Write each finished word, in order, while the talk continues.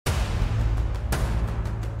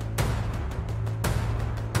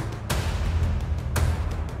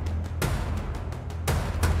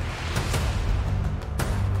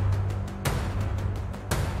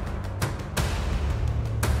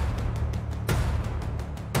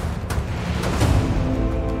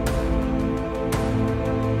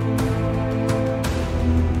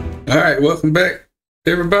All right, welcome back,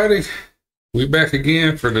 everybody. We back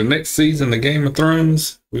again for the next season of Game of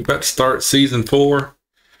Thrones. We about to start season 4.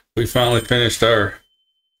 We finally finished our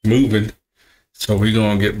moving, so we're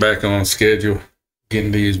gonna get back on schedule,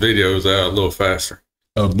 getting these videos out a little faster.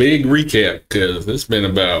 A big recap because it's been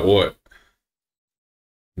about what,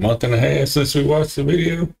 a month and a half since we watched the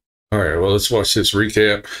video. All right, well, let's watch this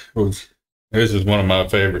recap. This is one of my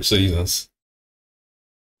favorite seasons.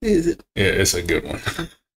 Is it? Yeah, it's a good one.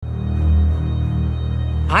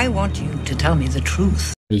 I want you to tell me the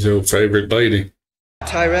truth. Who's your favorite lady?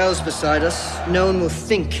 Tyrell's beside us. No one will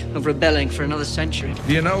think of rebelling for another century.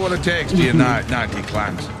 Do you know what it takes to unite 90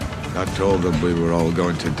 clans? I told them we were all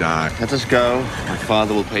going to die. Let us go. My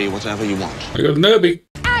father will pay you whatever you want. I got Nubby.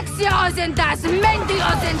 Axiosentas,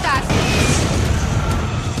 Mendiosentas.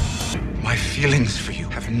 My feelings for you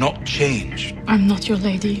have not changed. I'm not your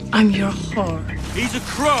lady. I'm your whore. He's a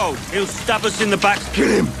crow. He'll stab us in the back. Kill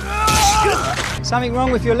him! Something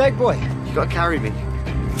wrong with your leg, boy? You gotta carry me.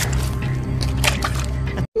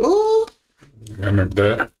 Ooh. I remember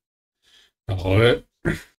that. All that.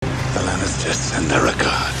 The Lannisters send their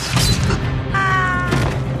regards.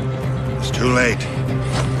 It's too late.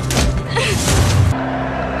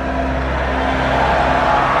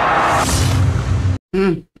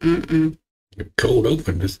 Cold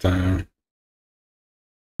open this time.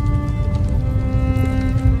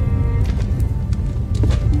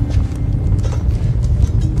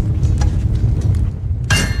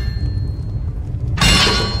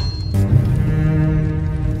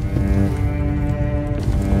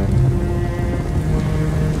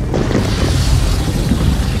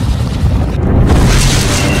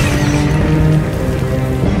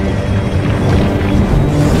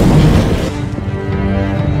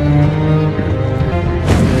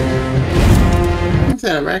 Is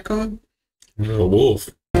that a raccoon? A wolf.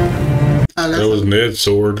 Oh, That was Ned's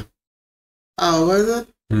sword. Oh, was it?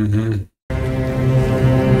 Mm-hmm.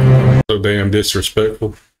 So damn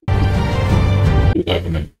disrespectful.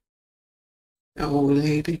 Loving it. The old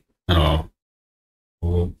lady. Oh.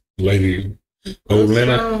 Well, lady. Old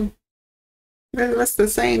Lena. What's the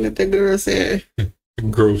saying that the girl said?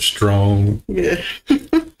 Grow strong. Yeah.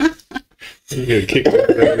 You get kicked out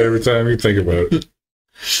of that every time you think about it.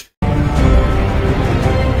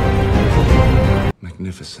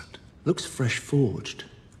 Magnificent. Looks fresh forged.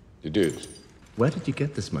 You did? Where did you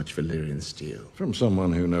get this much Valyrian steel? From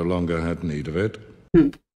someone who no longer had need of it.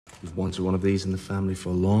 We've wanted one of these in the family for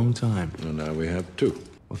a long time. And now we have 2.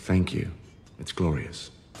 Well, thank you. It's glorious.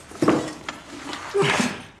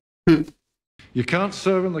 You can't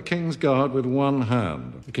serve in the King's Guard with one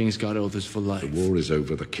hand. The King's Guard oath is for life. The war is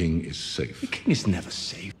over. The King is safe. The King is never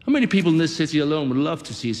safe. How many people in this city alone would love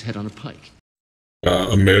to see his head on a pike?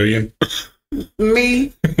 1 million.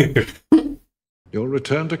 Me? You'll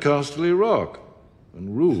return to Casterly Rock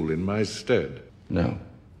and rule in my stead. No.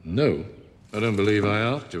 No, I don't believe I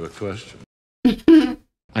asked you a question.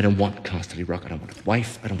 I don't want Casterly Rock. I don't want a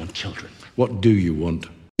wife. I don't want children. What do you want?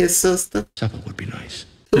 Your sister. Supper would be nice.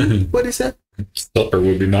 What is that? Supper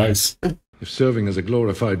would be nice. If serving as a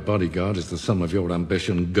glorified bodyguard is the sum of your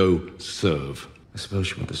ambition, go serve. I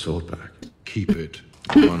suppose you want the sword back. Keep it.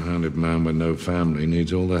 A one-handed man with no family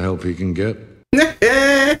needs all the help he can get.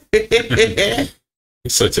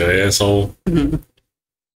 He's such an asshole.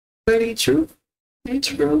 But he true. He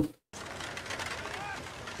true.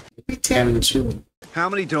 He telling the truth. How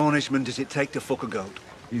many Dornishmen does it take to fuck a goat?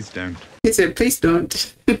 Please don't. He said, please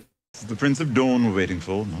don't. This is the Prince of Dawn we're waiting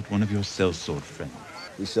for, not one of your sellsword friends.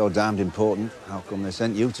 He's so damned important. How come they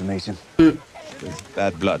sent you to meet him? There's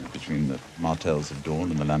bad blood between the Martells of Dawn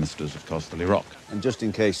and the Lannisters of Casterly Rock. And just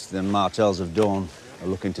in case the Martells of Dawn are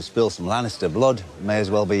looking to spill some Lannister blood, it may as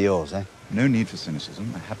well be yours, eh? No need for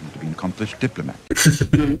cynicism. I happen to be an accomplished diplomat.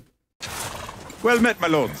 Well met, my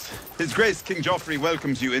lords. His Grace King Joffrey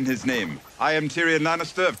welcomes you in his name. I am Tyrion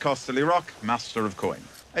Lannister of Casterly Rock, Master of Coin.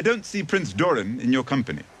 I don't see Prince Doran in your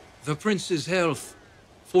company. The prince's health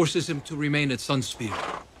forces him to remain at Sunspear.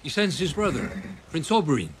 He sends his brother, Prince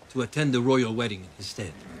Oberyn, to attend the royal wedding in his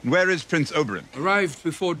stead. Where is Prince Oberyn? Arrived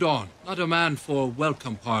before dawn. Not a man for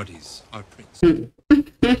welcome parties, our prince. How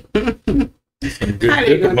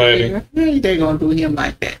they gonna do him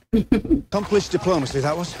like that? Accomplished diplomacy,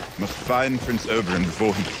 that was. Must find Prince Oberyn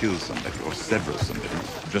before he kills somebody, or several somebody.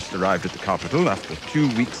 Just arrived at the capital after 2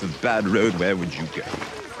 weeks of bad road. Where would you go?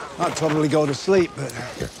 I'd probably go to sleep, but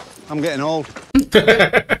I'm getting old.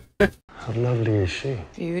 How lovely is she?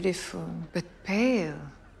 Beautiful, but pale.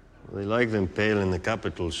 They like them pale in the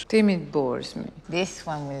capitals. Timid bores me. This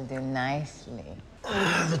one will do nicely.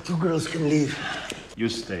 The 2 girls can leave. You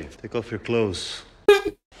stay. Take off your clothes.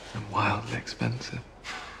 And wildly expensive.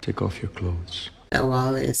 Take off your clothes. That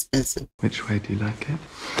wall is expensive. Which way do you like it?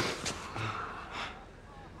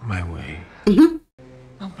 My way.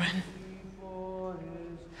 Oberyn.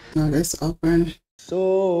 No, that's Oberyn.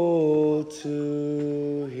 So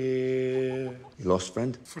to here. You lost,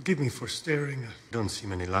 friend? Forgive me for staring. I don't see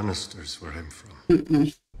many Lannisters where I'm from.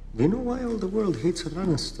 Do you know why all the world hates a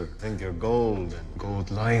Lannister? I think you're gold, and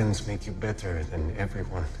gold lions make you better than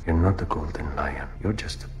everyone. You're not a golden lion. You're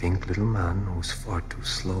just a pink little man who's far too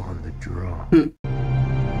slow on the draw.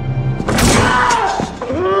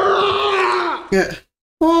 Yeah.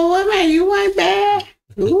 Oh, what man? You ain't bad.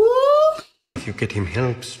 Ooh. If you get him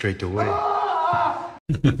help straight away.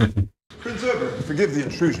 Prince Oberyn, forgive the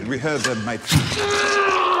intrusion. We heard there might be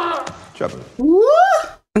trouble.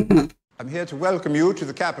 I'm here to welcome you to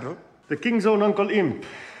the capital. The king's own Uncle Imp,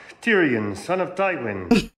 Tyrion, son of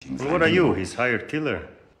Tywin. And what are you, his hired killer?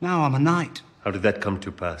 No, I'm a knight. How did that come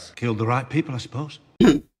to pass? Killed the right people, I suppose.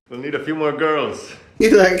 We'll need a few more girls.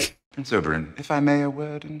 You're like... Prince Oberyn, if I may, a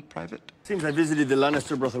word in private. Seems I visited the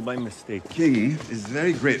Lannister brothel by mistake. King is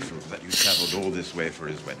very grateful that you traveled all this way for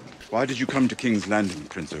his wedding. Why did you come to King's Landing,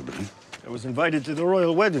 Prince Oberyn? I was invited to the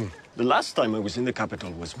royal wedding. The last time I was in the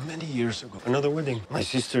capital was many years ago. Another wedding. My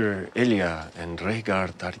sister Elia and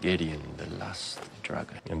Rhaegar Targaryen, the last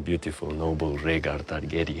dragon. And beautiful, noble Rhaegar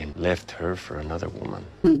Targaryen left her for another woman.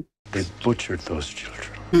 They butchered those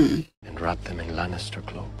children and wrapped them in Lannister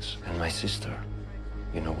cloaks. And my sister,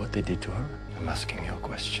 you know what they did to her? I'm asking you a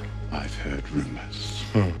question. I've heard rumors.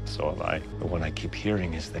 So have I. The one I keep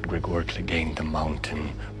hearing is that Gregor Clegane the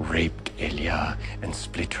Mountain raped Elia and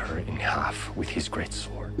split her in half with his great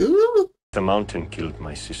sword. Ooh. The Mountain killed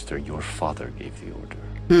my sister. Your father gave the order.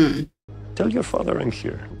 Tell your father I'm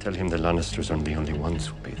here. And tell him the Lannisters aren't the only ones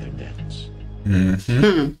who pay their debts.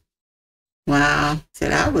 Wow.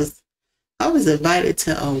 Said I was invited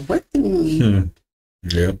to a wedding.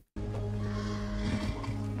 Yep.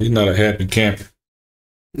 He's not a happy camper.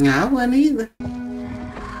 No, I wasn't either.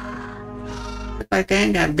 Look like they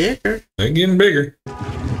ain't got bigger. They're getting bigger.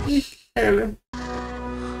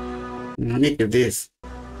 Look at this.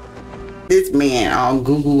 This man all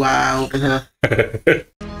Google eye over here.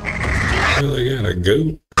 Well, they got a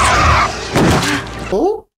goat.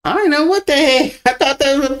 Oh, I don't know what the heck. I thought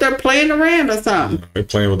they was up there playing around or something. They're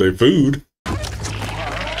playing with their food.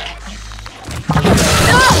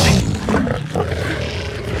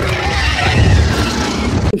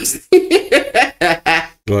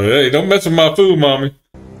 Like, hey, don't mess with my food, mommy.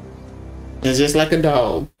 It's just like a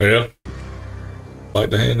dog. Yeah. Like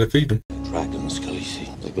the hand that feed them. Dragons, Khaleesi.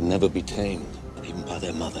 They could never be tamed, even by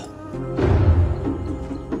their mother.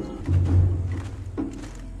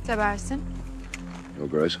 So, Barristan, Your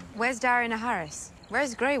Grace. where's Daenerys Harris?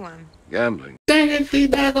 Where's Grey Worm? Gambling. Dang it,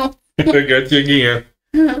 Dago. I got you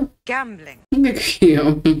again. Gambling. Look at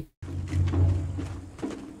him.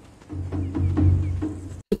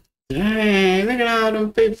 Dang, look at all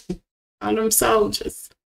them people. All them soldiers.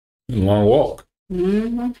 Long walk.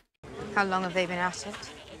 How long have they been at it?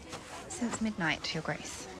 Since midnight, Your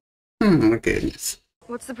Grace. Oh my goodness.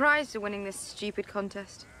 What's the prize for winning this stupid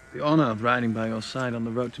contest? The honor of riding by your side on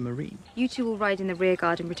the road to Marine. You two will ride in the rear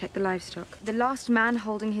guard and protect the livestock. The last man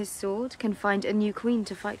holding his sword can find a new queen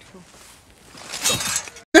to fight for.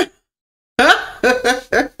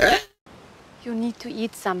 You need to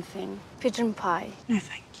eat something. Pigeon pie. No,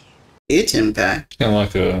 thank you. Pigeon pie? Kind of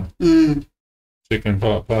like a chicken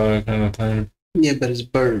pot pie kind of thing. Yeah, but it's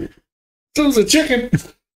bird. So it's a chicken.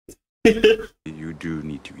 You do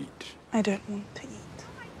need to eat. I don't want to eat.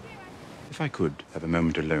 If I could have a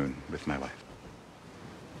moment alone with my wife.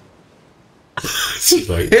 She's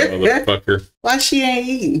like, motherfucker. Why she ain't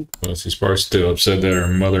eating? Well, she's probably still upset that her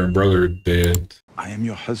mother and brother are dead. I am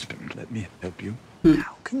your husband. Let me help you.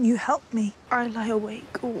 How can you help me? I lie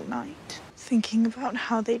awake all night, thinking about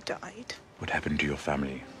how they died. What happened to your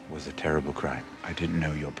family was a terrible crime. I didn't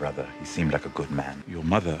know your brother. He seemed like a good man. Your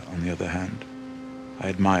mother, on the other hand, I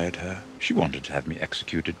admired her. She wanted to have me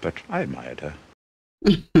executed, but I admired her.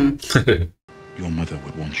 Your mother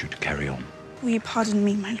would want you to carry on. Will you pardon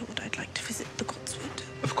me, my lord? I'd like to visit the Godswood.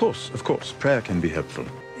 Of course. Prayer can be helpful.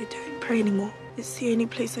 I don't pray anymore. It's the only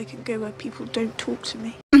place I can go where people don't talk to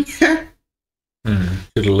me. Should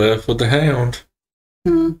have left with the hound.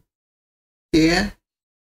 Yeah.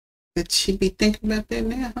 But she be thinking about that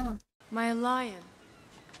now, huh? My lion.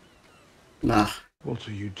 Nah. What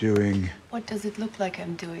are you doing? What does it look like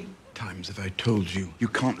I'm doing? Times have I told you, you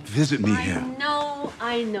can't visit me here.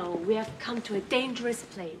 I know. We have come to a dangerous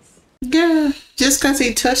place. Yeah, just because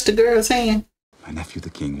he touched the girl's hand. My nephew the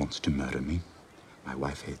king wants to murder me. My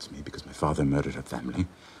wife hates me because my father murdered her family.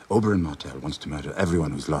 Oberyn Martell wants to murder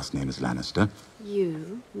everyone whose last name is Lannister.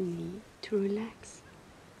 You need to relax.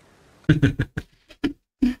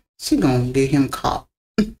 She gonna get him caught.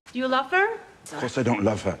 Do you love her? Of course I don't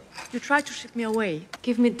love her. You tried to ship me away.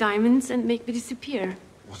 Give me diamonds and make me disappear.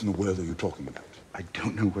 What in the world are you talking about? I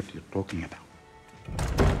don't know what you're talking about.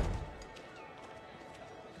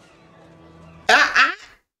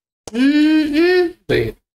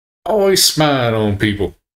 They always smile on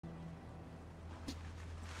people.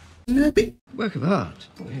 Maybe. Work of art,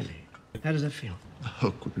 really. How does that feel? The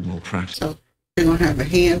hook would be more practical. So they're gonna have a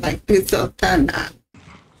hand like this all the time now.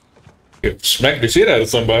 Yeah, smack the shit out of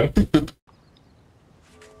somebody.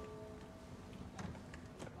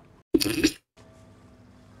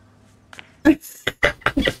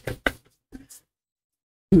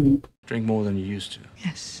 Drink more than you used to.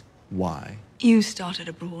 Yes. Why? You started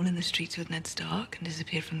a brawl in the streets with Ned Stark and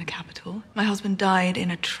disappeared from the capital. My husband died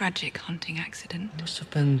in a tragic hunting accident. Must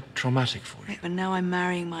have been traumatic for you. And now I'm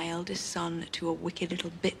marrying my eldest son to a wicked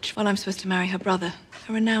little bitch while I'm supposed to marry her brother,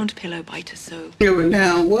 a renowned pillow biter, so... A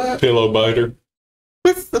renowned what? Pillow biter.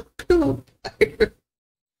 What's the pillow biter?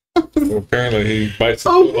 Well, apparently he bites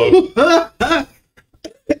the pillow.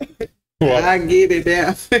 I get it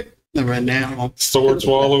now. The renowned sword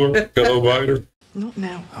swallower, pillow biter. Not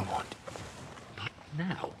now. I want. Not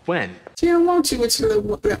now. When? She don't want you with your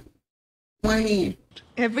little one hand.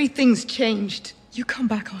 Everything's changed. You come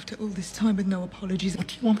back after all this time with no apologies. What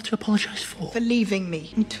do you want me to apologize for? For leaving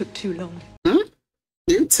me. It took too long.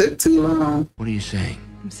 You took too long. What are you saying?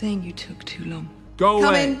 I'm saying you took too long. Go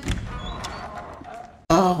away.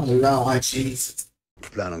 Oh, Lord Jesus.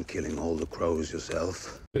 Plan on killing all the crows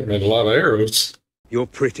yourself? They made a lot of arrows. Your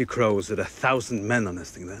pretty crows had 1,000 men on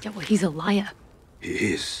this thing there. Yeah, well, he's a liar.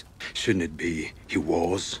 He is. Shouldn't it be? He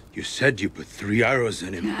was. You said you put 3 arrows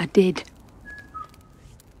in him. Yeah, I did.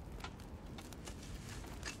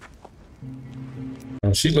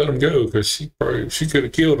 And she let him go because she could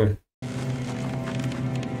have killed him.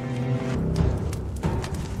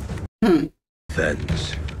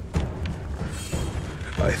 Thens.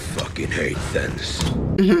 I fucking hate Thens.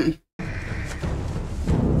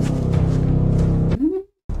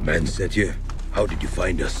 Men sent you? How did you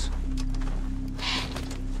find us?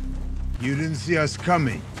 You didn't see us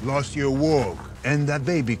coming. Lost your walk. And that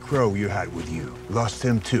baby crow you had with you. Lost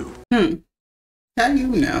him too. How do you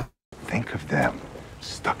know? Think of them.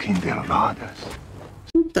 Stuck in their larders.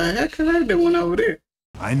 What the heck are they doing over there?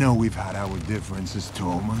 I know we've had our differences,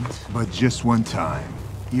 Tormund, but just one time,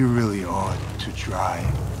 you really ought to try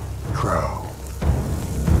Crow.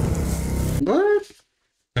 What?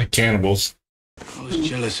 They're cannibals. I was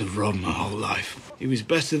jealous of Rob my whole life. He was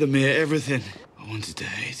better than me at everything. I wanted to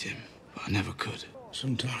hate him, but I never could.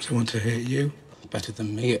 Sometimes I want to hate you. Better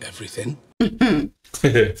than me at everything.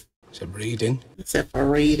 Except reading. Except for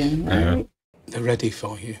reading, right? They're ready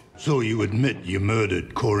for you. So you admit you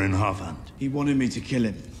murdered Corin Halfhand? He wanted me to kill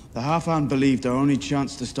him. The Halfhand believed our only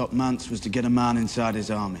chance to stop Mance was to get a man inside his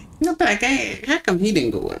army. No, but how come he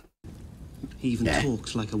didn't go in? He even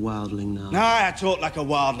talks like a wildling now. Nah, I talk like a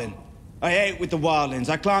wildling. I ate with the wildlings.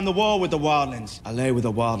 I climbed the wall with the wildlings. I lay with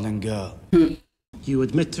a wildling girl. You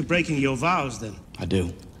admit to breaking your vows, then? I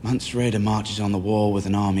do. Mance Rayder marches on the wall with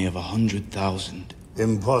an army of 100,000.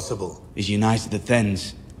 Impossible. He's united the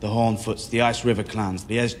Thens, the Hornfoots, the Ice River clans.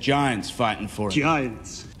 He has giants fighting for him.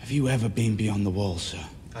 Giants? Have you ever been beyond the wall, sir?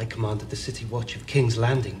 I commanded the city watch of King's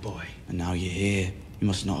Landing, boy. And now you're here. You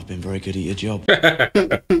must not have been very good at your job.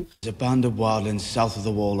 There's a band of wildlings south of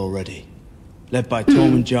the wall already. Led by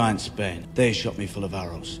Tormund Giantsbane. They shot me full of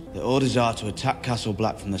arrows. The orders are to attack Castle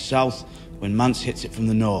Black from the south when Mance hits it from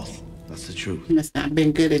the north. That's the truth. You must not have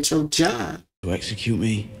been good at your job. To execute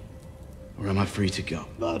me, or am I free to go?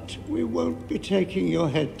 But we won't be taking your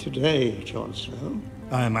head today, Jon Snow.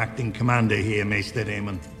 I am acting commander here, Maester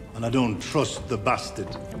Daemon, and I don't trust the bastard.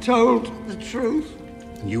 Told the truth?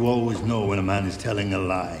 You always know when a man is telling a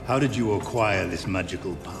lie. How did you acquire this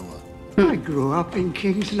magical power? I grew up in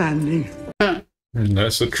King's Landing. And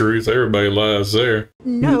that's the truth. Everybody lies there.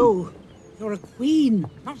 No, you're a queen,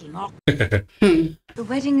 not an ox. The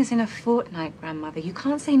wedding is in a fortnight, Grandmother. You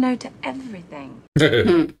can't say no to everything.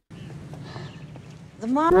 The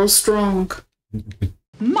Real strong.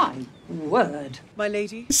 My word. My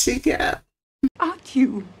lady. She got. Aren't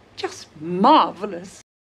you just marvelous?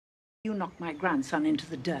 You knocked my grandson into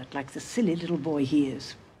the dirt like the silly little boy he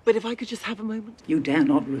is. But if I could just have a moment. You dare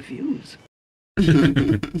not refuse.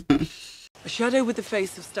 A shadow with the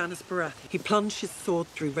face of Stannis Baratheon. He plunged his sword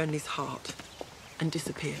through Renly's heart and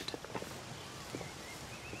disappeared.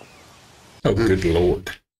 Oh, good lord.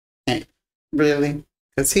 Really?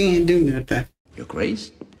 Because he ain't do nothing. Your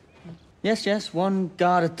Grace? Yes, one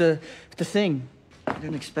guard at the thing. I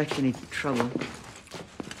don't expect any trouble.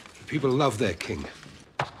 People love their king.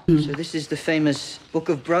 So this is the famous Book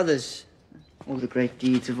of Brothers. All the great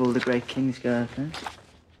deeds of all the great Kingsguard, huh?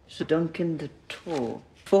 Sir Duncan the Tall.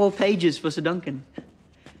 4 pages for Sir Duncan.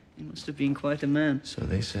 He must have been quite a man. So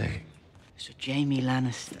they say. Sir Jaime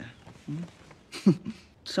Lannister.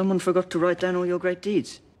 Someone forgot to write down all your great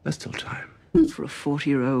deeds. There's still time. For a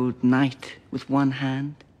 40-year-old knight with one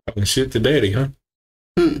hand. Talking shit to daddy, huh?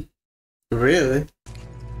 Really?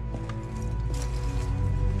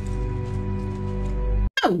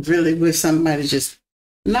 I really wish somebody just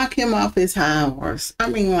knock him off his high horse. I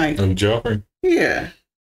mean, like... Joffrey? Yeah.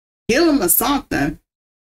 Kill him or something.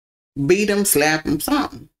 Beat him, slap him,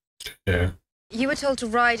 something. Yeah. You were told to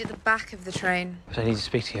ride at the back of the train. But I need to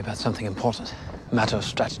speak to you about something important. A matter of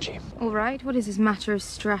strategy. All right, what is this matter of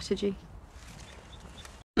strategy?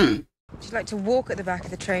 Would you like to walk at the back of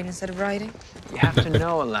the train instead of riding? You have to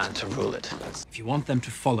know a land to rule it. If you want them to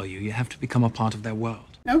follow you, you have to become a part of their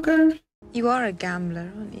world. Okay. You are a gambler,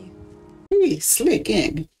 aren't you? He's slick,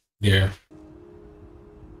 ain't he? Yeah.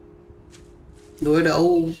 Where the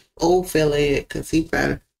old fella at? Because he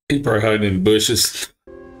probably hiding in the bushes.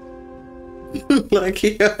 Like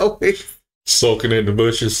he always sulking in the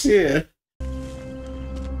bushes. Yeah.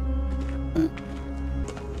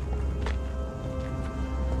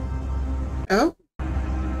 Oh.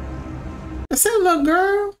 Is that a little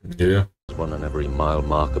girl? Yeah. There's one on every mile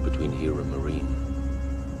marker between here and Marine.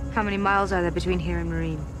 How many miles are there between here and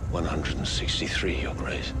Marine? 163, Your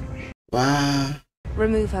Grace. Wow.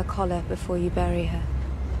 Remove her collar before you bury her.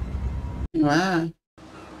 Wow.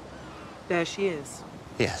 There she is.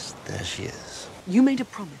 Yes, there she is. You made a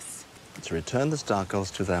promise. To return the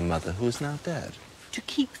Starkgirls to their mother, who is now dead. To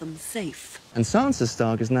keep them safe. And Sansa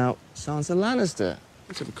Stark is now Sansa Lannister.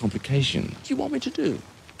 What's a complication? What do you want me to do?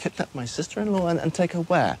 Kidnap my sister-in-law and take her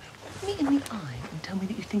where? Look me in the eye and tell me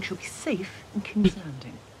that you think she'll be safe in King's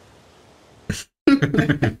Landing.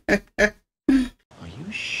 Are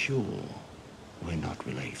you sure we're not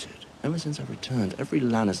related? Ever since I returned, every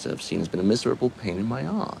Lannister I've seen has been a miserable pain in my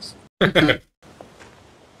ass.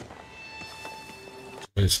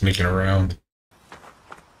 They're sneaking around.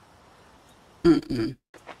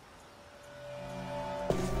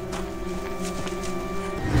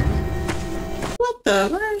 What the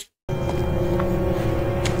heck?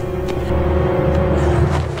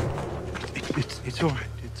 It's all right.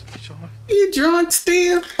 It's all right. You drunk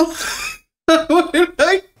still?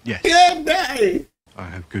 Yes. God dang. I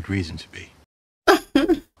have good reason to be.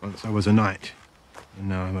 Once I was a knight, and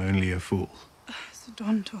now I'm only a fool. Sir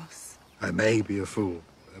Dontos. I may be a fool,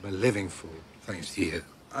 but I'm a living fool, thanks to you.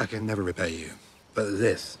 I can never repay you. But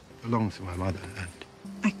this belongs to my mother, and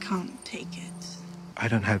I can't take it. I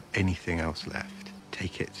don't have anything else left.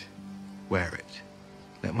 Take it. Wear it.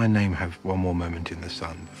 Let my name have one more moment in the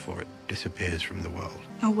sun before it disappears from the world.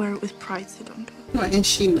 I'll wear it with pride, Sir Dontos. Oh, ain't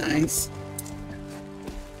she nice?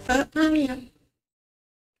 I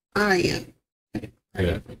am.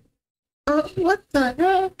 Yeah. What the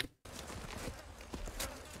heck?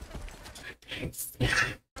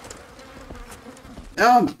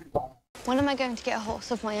 Oh my God. When am I going to get a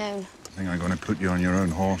horse of my own? I think I'm going to put you on your own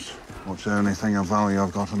horse. What's the only thing of value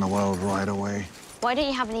I've got in the world right away? Why don't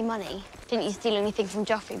you have any money? Didn't you steal anything from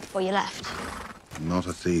Joffrey before you left? I'm not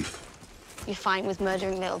a thief. You're fine with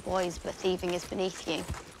murdering little boys, but thieving is beneath you.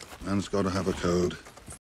 Man's got to have a code.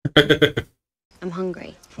 I'm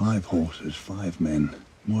hungry. 5 horses, 5 men.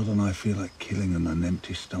 More than I feel like killing on an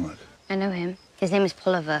empty stomach. I know him. His name is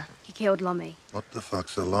Pulliver. He killed Lommy. What the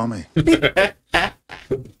fuck's a lommy?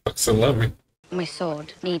 Fuck's a lommy? My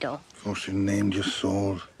sword, Needle. Of course you named your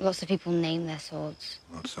sword. Lots of people name their swords.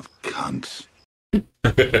 Lots of cunts.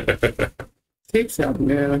 Take some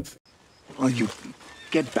nerve. Oh, you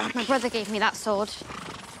get back. My brother gave me that sword.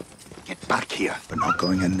 Get back here. We're not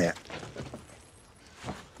going in there.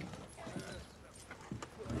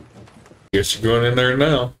 Guess you're going in there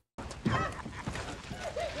now.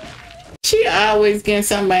 She always getting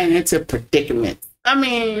somebody into predicaments. I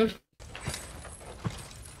mean,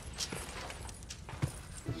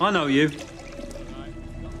 I know you.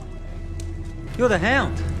 You're the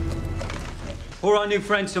Hound. Or our new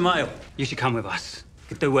friend Samael. You should come with us.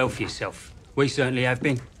 You'll do well for yourself. We certainly have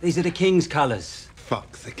been. These are the King's colours.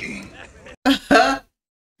 Fuck the King.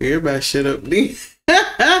 Everybody shut up, please.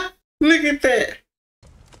 Look at that.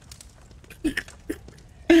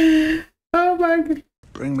 Oh my God.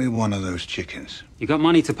 Bring me one of those chickens. You got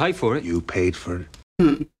money to pay for it? You paid for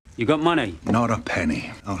it. You got money? Not a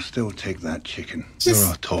penny. I'll still take that chicken.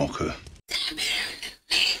 You're a talker.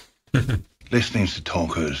 Listening to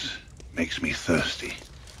talkers makes me thirsty.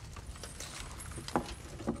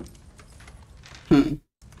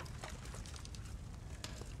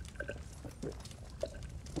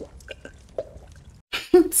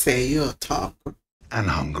 Say you're a talker. And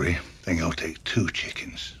hungry. Think I'll take 2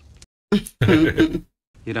 chickens.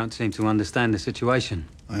 You don't seem to understand the situation.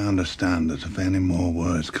 I understand that if any more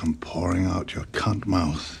words come pouring out your cunt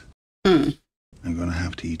mouth, Hmm. I'm gonna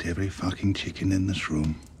have to eat every fucking chicken in this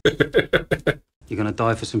room. You're gonna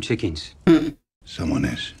die for some chickens. Someone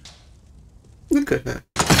is. Look at her.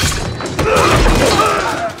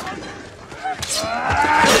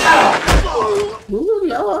 Ooh,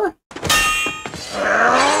 Lord.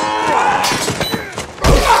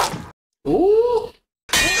 Ooh.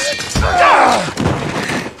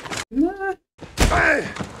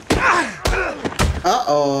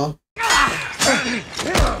 Uh-oh.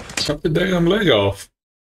 Cut the damn leg off.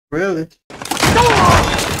 Really?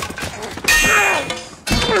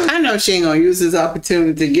 I know she ain't gonna use this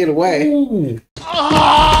opportunity to get away.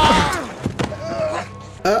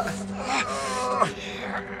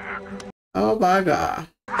 Oh my God.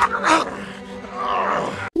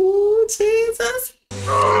 Ooh, Jesus.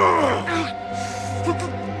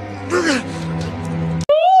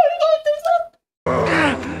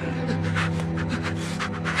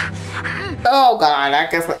 Oh God, I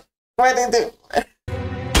guess what did it?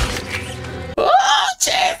 Oh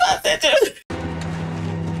Jesus!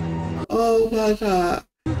 Oh my God!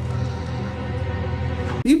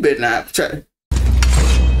 You better not try.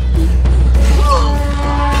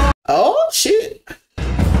 Oh shit!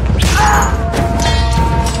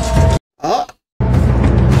 Oh.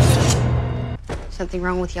 Something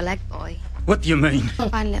wrong with your leg, boy. What do you mean?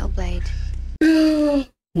 Find a little blade.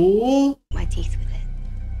 Ooh. My teeth with it.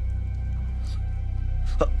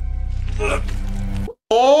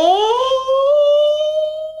 Oh!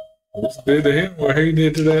 What's did to him what he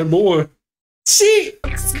did to that boy? She.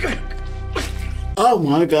 Oh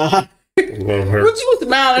my God! I love her. What you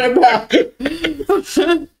smiling about?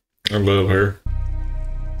 I love her.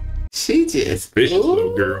 She just Vicious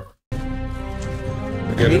little girl.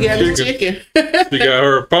 He got a chicken. She got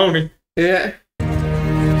her a pony. Yeah.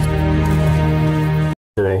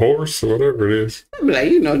 Or a horse, or whatever it is. I'm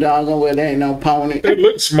like, you know, doggone well, there ain't no pony. It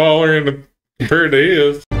looks smaller compared to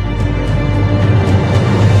his.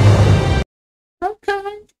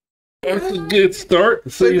 Okay. That's a good start to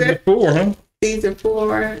season 4, huh? Season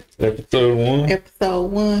 4. Episode 1.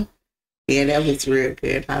 Episode 1. Yeah, that was real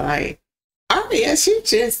good. I like. Oh yeah, she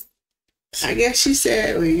just. I guess she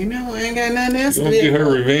said, well, you know, I ain't got nothing else to Don't do. get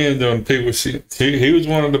her revenge on people. He was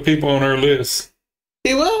one of the people on her list.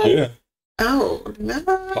 He was? Yeah. Oh, no.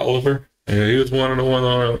 Oliver. Yeah, he was one of the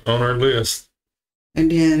ones on our list. And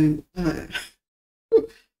then,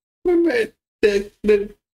 remember the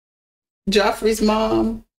Joffrey's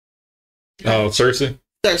mom? Oh, Cersei?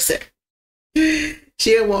 Cersei. She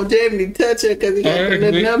didn't want Jamie to touch her because he got the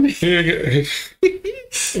little number.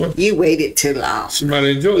 You waited too long. She might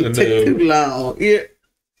enjoy the It took too long. Yeah.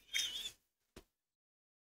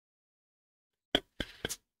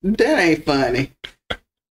 That ain't funny.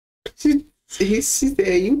 She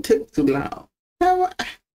said you took too long.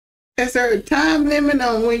 Is there a time limit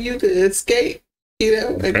on when you could escape? You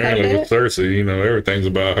know, apparently with Cersei, you know, everything's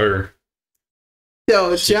about her.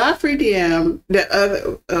 So Joffrey DM, the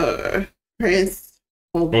other Prince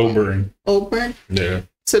Oberyn. Yeah.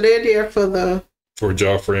 So they're there for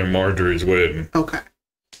Joffrey and Marjorie's wedding. Okay.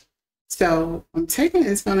 So I'm taking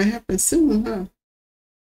it's gonna happen soon, huh?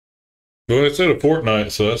 Well, it said a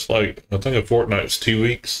fortnight, so that's like, I think a fortnight's 2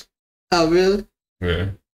 weeks. Oh, really? Yeah.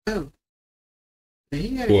 Oh. He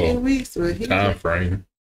got 2 weeks. But Time frame.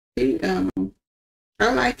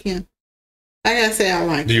 I like him. I gotta say I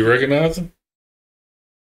like him. Do you recognize him?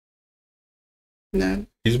 No.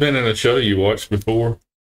 He's been in a show you watched before.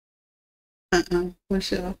 What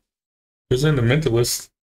show? He was in The Mentalist.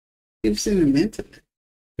 He was in The Mentalist?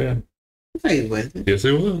 Yeah. No, he wasn't. Yes,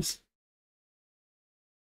 he was.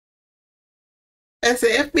 As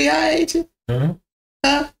an FBI agent? Uh-huh.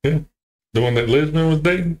 Huh? Yeah. The one that Lisbon was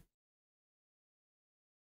dating?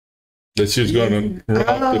 That she was going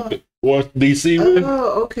to watch DC with?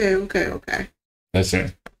 Oh, okay. That's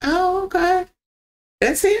him. Oh, okay.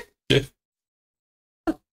 That's it? Yeah.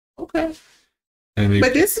 Oh, okay. And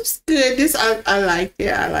But this is good. This I like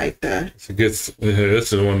it. I like that. this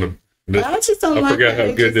is one of the. I just don't like forgot that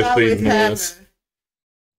how good this season was.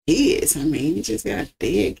 Kids. I mean, you just got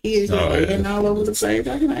dead kids just laying all over the place.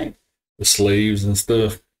 I'm like, The slaves and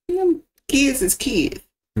stuff. kids is kids.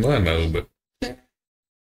 Well, I know, but.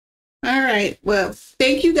 All right. Well,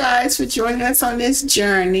 thank you guys for joining us on this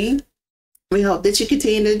journey. We hope that you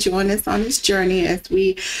continue to join us on this journey as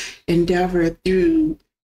we endeavor through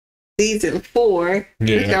season 4,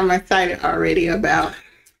 which I'm excited already about.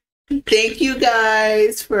 Thank you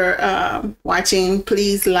guys for watching.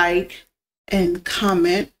 Please like and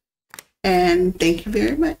comment. And thank you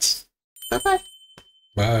very much. Bye-bye.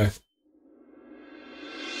 Bye.